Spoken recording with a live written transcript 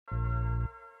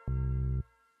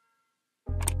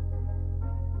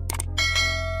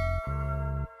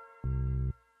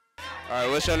All right,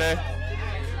 what's your name?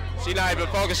 She not even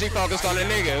focused. She focused on the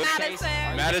nigga.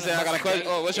 Madison, I got a question.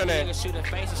 Oh, what's your name?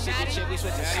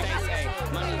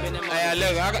 Hey,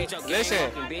 look, listen.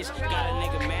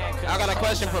 I got a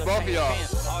question for both of y'all.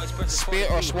 Spit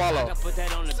or swallow?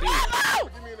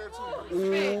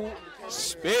 Ooh,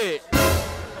 spit.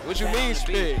 What you mean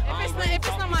spit? If it's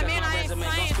not my man, I ain't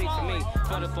swallowing.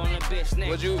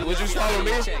 Would you swallow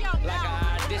me?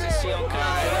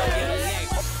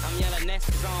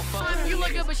 You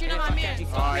look good, but you're not my man.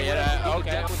 Alright, yeah,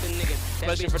 okay.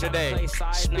 Question for today.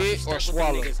 Spit or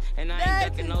swallow? And I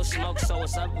ain't ducking no smoke, so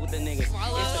what's up with the niggas?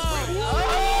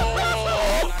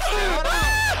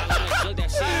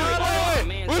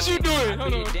 What you doing?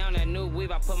 Hold on. Down that new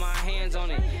weave, I put my hands on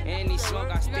it. Any smoke,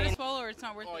 I stand. Swallow or it's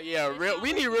not worth it. Oh yeah,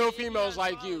 we need real females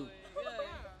like you.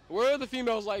 Where are the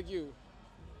females like you?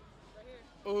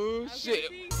 Oh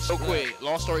shit. So quick,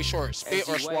 long story short, spit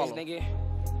or swallow?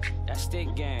 That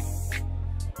stick gang.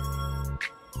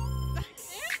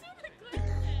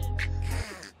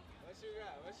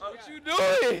 What you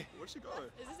doing? Where's she going?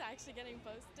 Is this actually getting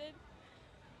posted?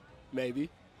 Maybe.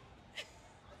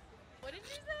 What did you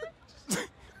say?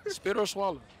 Spit or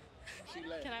swallow? Can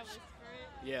I whisper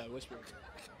it? Yeah, whisper it.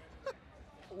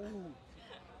 Ooh.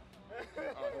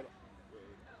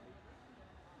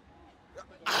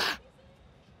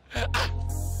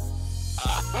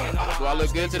 Do I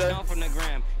look good today?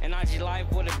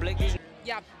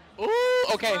 Yeah. Ooh,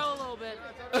 okay. Swirl a little bit.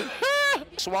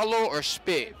 Swallow or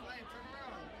spit?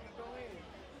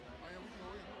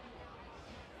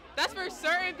 That's for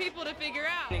certain people to figure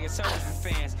out. Swallow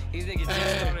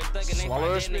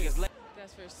or spit?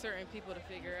 That's for certain people to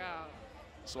figure out.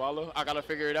 Swallow? I gotta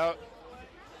figure it out.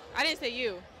 I didn't say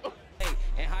you.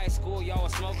 In high school, y'all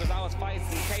was smokers, I was fighting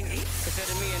cases.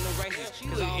 Consider me a new racist. She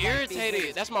look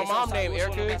irritated. That's my mom's name,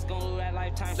 Erica.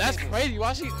 That's crazy.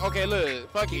 Why she? Okay, look,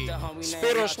 fuck it.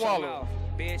 Spit or swallow?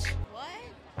 Bitch. What?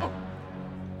 Oh.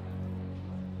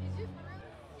 Is you for real?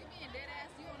 You being dead ass?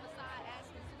 You on the side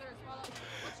asking spit or swallow?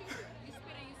 What you do? You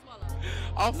spit or you swallow?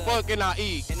 I'll fucking I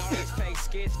eat. And all these fake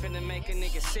skits finna make a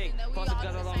nigga sick. Post a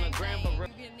gun on the gram, but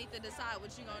you need to decide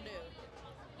what you gonna do.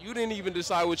 You didn't even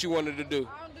decide what you wanted to do.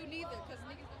 I don't do neither, cause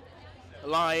niggas don't.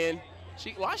 Lying.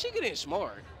 Why she getting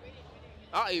smart?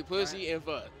 I'll eat pussy and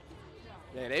fuck.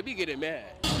 Man, they be getting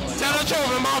mad. Tell the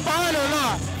truth, am I fine or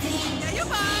not? Yeah, you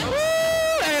fine. Woo!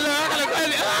 Hey, look, I got a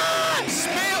question. Ah!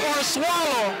 Spit or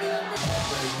swallow?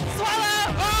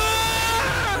 Swallow.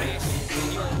 Ah!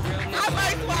 I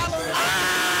might swallow.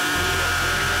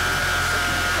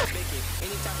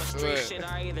 Shit,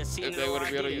 I either see If they would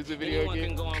have been able to use the video again.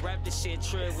 Can go and rap this shit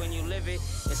trip when you live it.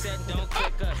 Instead, don't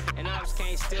click up. And I just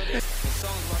can't steal this.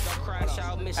 Songs like I crash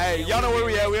out. Hey, y'all know where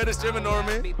we at? We at the gym in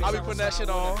Norman. I'll be putting that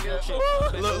shit on.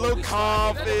 Look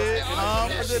confident. Calm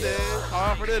for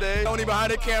today. Tony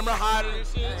behind the camera, hiding and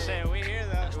shit. We here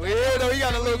though. We here though. He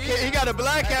got a little kid. He got a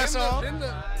black cat on.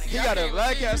 He got a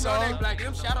black cat on.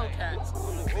 Them shadow cats. Who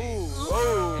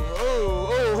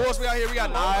else we got here? We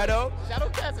got Nido. Shadow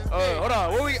cats is big. Hold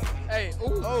on. What we? Hey,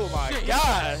 ooh. Oh my Shit,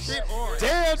 gosh.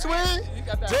 Damn, twin.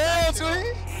 Damn,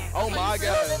 twin. Oh my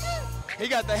gosh. He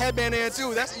got the headband in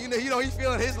too. That's you know he's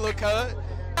feeling his little cut.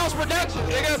 House production,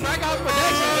 nigga. Black house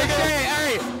production, nigga.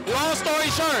 Hey, long story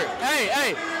short.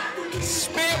 Hey,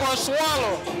 spit or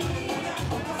swallow?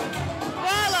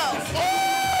 Swallow.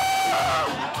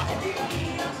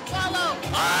 Swallow.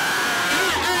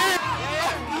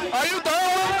 Are you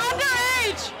done with it?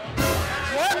 Underage.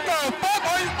 What the fuck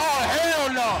are you? Oh,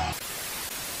 hell no.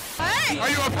 Hey. Are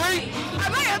you a freak?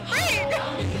 Am I a freak?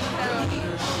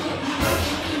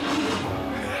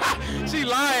 She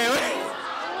lying.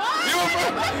 You a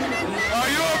freak? Are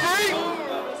you a freak?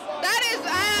 That is,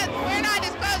 we're not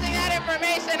disclosing that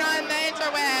information on the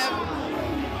interweb.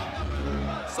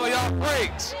 So y'all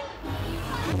freaks.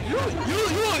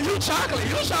 You chocolate.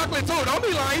 You chocolate too. Don't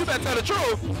be lying. You better tell the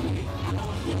truth.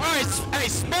 All right, hey,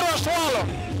 spit or swallow?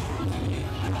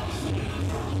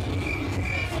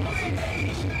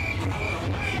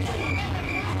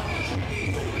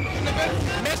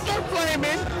 Mr.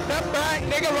 Flamin', step back,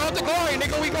 nigga, roll the glory,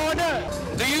 nigga, we going up.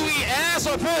 Do you eat ass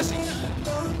or pussy?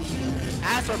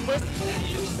 Ass or pussy?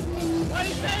 What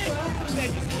you say? You said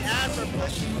you eat ass or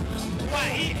pussy. What,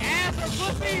 eat ass or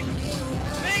pussy?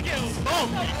 Nigga, boom.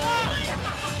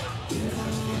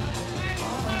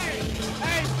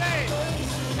 Hey, say,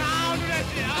 nah, I don't do that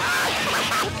shit.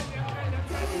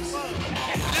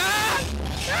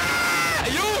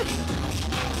 You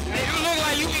look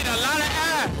like you eat a lot of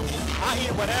ass. I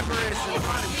eat whatever is in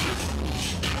front of you.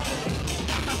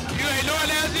 You ain't doing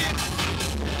that shit?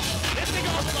 This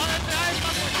nigga wants to go out there.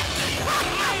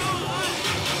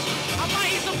 I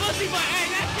might eat some some pussy, but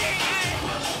hey, that shit,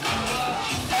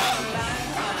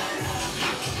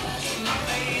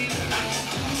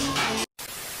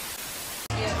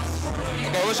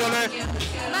 Okay, what's your name?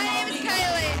 My name is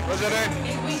Kylie. What's your name?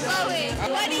 Chloe.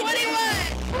 2021.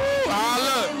 Ooh, ah,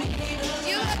 look.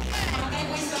 You look good.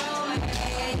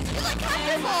 You look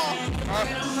comfortable.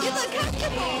 You look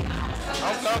comfortable.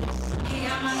 I'm coming.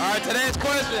 All right, today's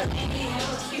question.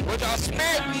 Would y'all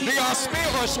spit? Do y'all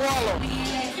spit or swallow?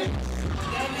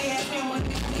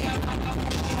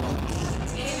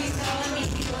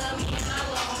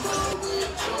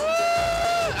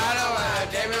 I don't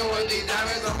want David with these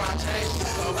diamonds on my chain.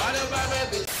 So why do I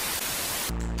really?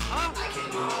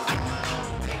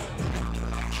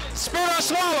 Spit or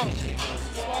swallow?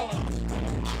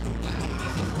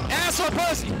 Ass or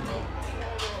pussy?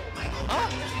 Huh?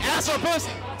 Ass or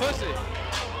pussy? Pussy.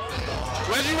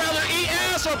 Would you rather eat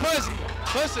ass or pussy?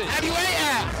 Pussy. Have you ate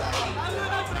ass?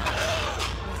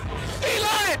 He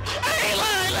lying. I ain't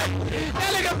lying.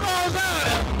 That nigga falls out.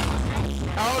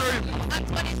 How old are you? I'm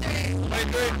 23.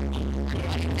 23.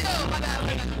 22. My bad.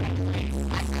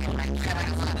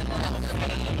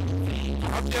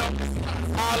 I'm young.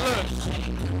 Ah, look.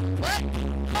 What?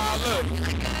 Ah, look.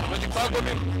 Would you fuck with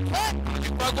me? What? Would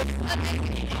you fuck with me?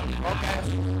 Okay.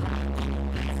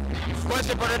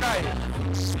 Question for tonight.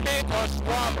 Spit or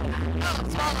swallow?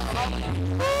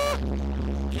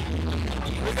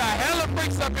 We got hella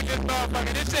freaks up in this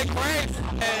motherfucker. This shit crazy.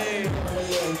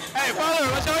 Hey, follow her.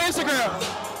 What's your Instagram?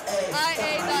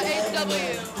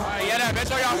 IA.HW. Alright, yeah, that. Make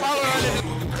sure y'all follow her.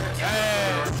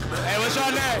 Hey, what's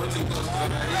your name?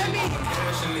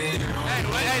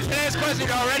 Hey, today's question,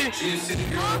 y'all ready?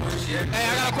 Hey,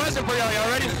 I got a question for y'all. Y'all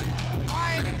ready?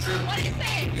 Alright. What do you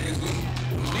say?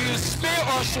 Do you spit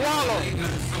or swallow?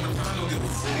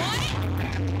 What?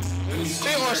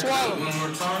 Spit or swallow? One more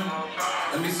time.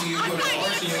 Let me see you put an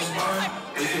arch in your spine.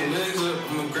 Lift your legs up,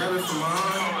 I'm gonna grab it from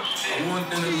behind. I want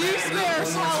them to lift it up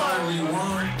one more time,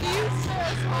 rewind. Do you spit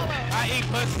or swallow? I eat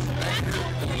pussy.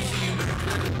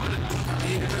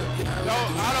 No,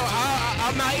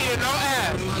 I'm not eating no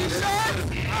ass. You sure?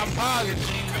 I'm positive.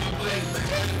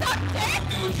 Suck dick?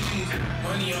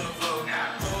 Money on the floor.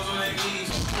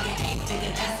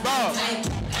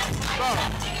 Bro.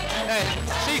 Hey,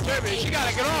 she tripping. She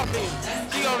gotta get off me.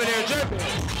 She over there tripping.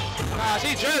 Nah,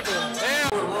 she tripping. Damn.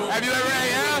 Have you ever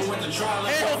had ass?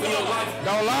 Hell no.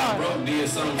 Don't lie. Did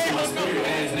something to my spirit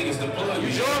ass niggas to plug.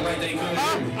 You sure? Like they couldn't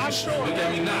hear me. I'm sure. Look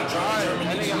at me now, drive German.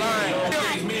 That nigga lying.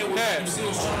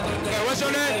 Yeah, what's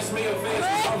your name?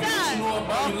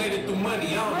 Related through money, I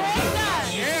don't know.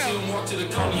 Yeah. See him walk to the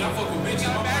county, I fuck with bitches,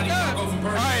 my body, I go from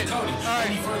Perth to Cody.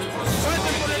 Any further questions?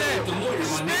 Question for today. The lawyers,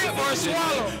 my Spit niggas, or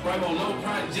swallow? Bravo, low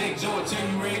project, Joe, tell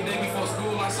you every day before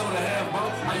school, I sold a half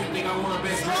boat. How you think I want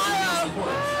best friends and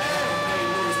support? Hey,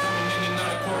 lawyers coming in and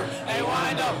out of court. Hey,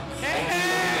 wind up.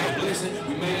 Hey, listen,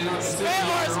 we made it out the city. Spit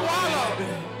or swallow?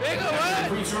 Nigga,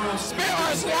 what? Spit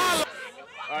or swallow?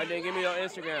 All right, then give me your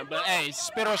Instagram. But hey,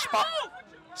 spit or swallow?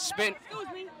 Spit.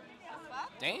 Excuse me.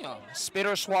 Damn. Spit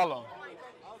or swallow?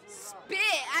 Spit.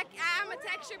 I'm a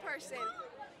texture person.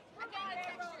 I got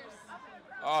textures.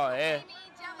 Oh, yeah.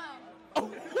 I need jello.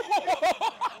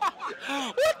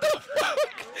 What the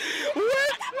fuck?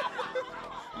 What?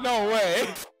 No way.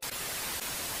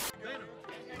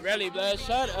 Really, blood?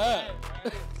 Shut up.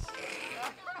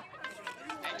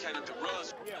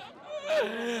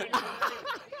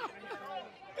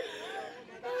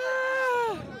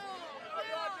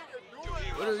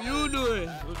 What are you doing?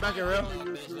 What's back in real?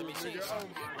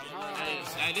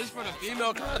 Hey, this is for the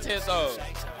female content, though.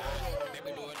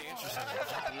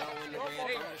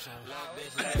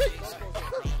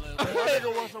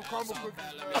 Nigga want some crumble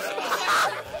cookies.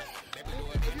 If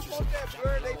you want that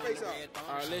blur, they face out.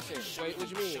 All right, listen. Wait, what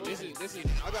you mean? This is.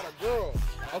 I got a girl.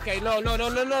 Okay, no. You I ain't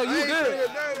good?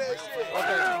 saying none of that shit.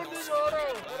 Okay. Hold on.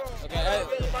 Okay. Hey.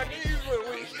 My knees were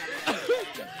weak.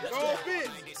 Don't fit.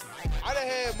 I done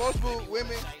had multiple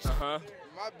women. Uh-huh.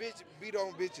 My bitch beat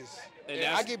on bitches. And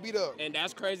I get beat up. And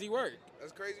that's crazy work.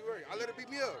 That's crazy work. I let her beat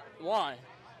me up. Why?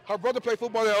 Her brother played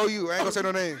football at OU. I ain't gonna say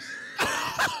no names.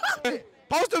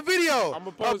 Post a video. I'ma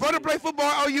Her post brother it. played football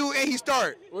at OU and he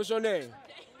start. What's your name?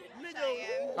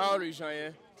 Cheyenne. How old are you,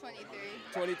 Cheyenne? 23.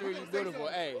 23, you beautiful.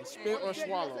 Hey, spit or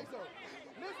swallow? You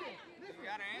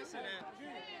gotta answer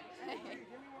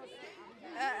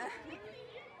that.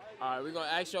 All right, we're gonna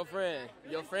ask your friend.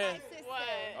 Your friend? What?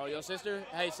 Oh, your sister?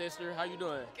 Hey, sister, how you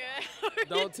doing? Good.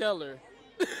 Don't tell her.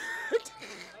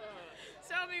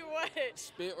 Tell me what?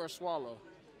 Spit or swallow?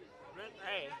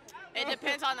 Hey. It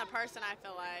depends on the person, I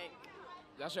feel like.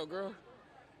 That's your girl?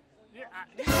 Yeah,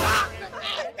 This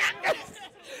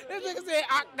nigga said,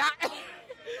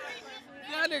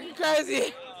 That nigga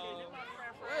crazy.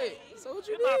 Wait, so what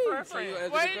you mean? So you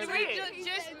What answered did the you question? mean?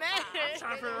 Just met. I'm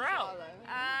trying to figure out.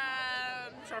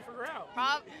 I'm trying to figure out.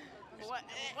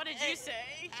 What did you say?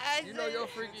 You know your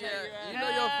freaky ass. You know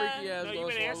your freaky ass No, you gonna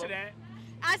better answer swallow. that.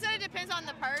 I said it depends on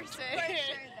the person.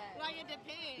 Like it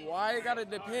depends. Why it gotta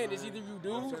depend? It's either you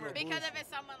do. Because if it's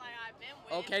someone like I've been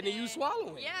with. Okay, then you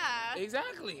swallow it. Yeah.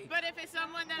 Exactly. But if it's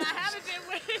someone that I haven't been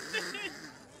with.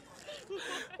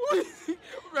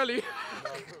 Really?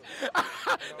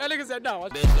 That nigga said no.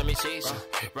 Bitch, let me see some.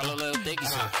 Roll a little thicky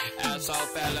some. Ass all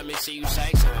fat, let me see you say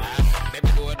some. Baby,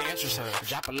 do a dance or something.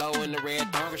 Drop a low in the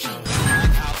red thong or something.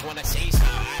 House wanna see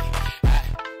some.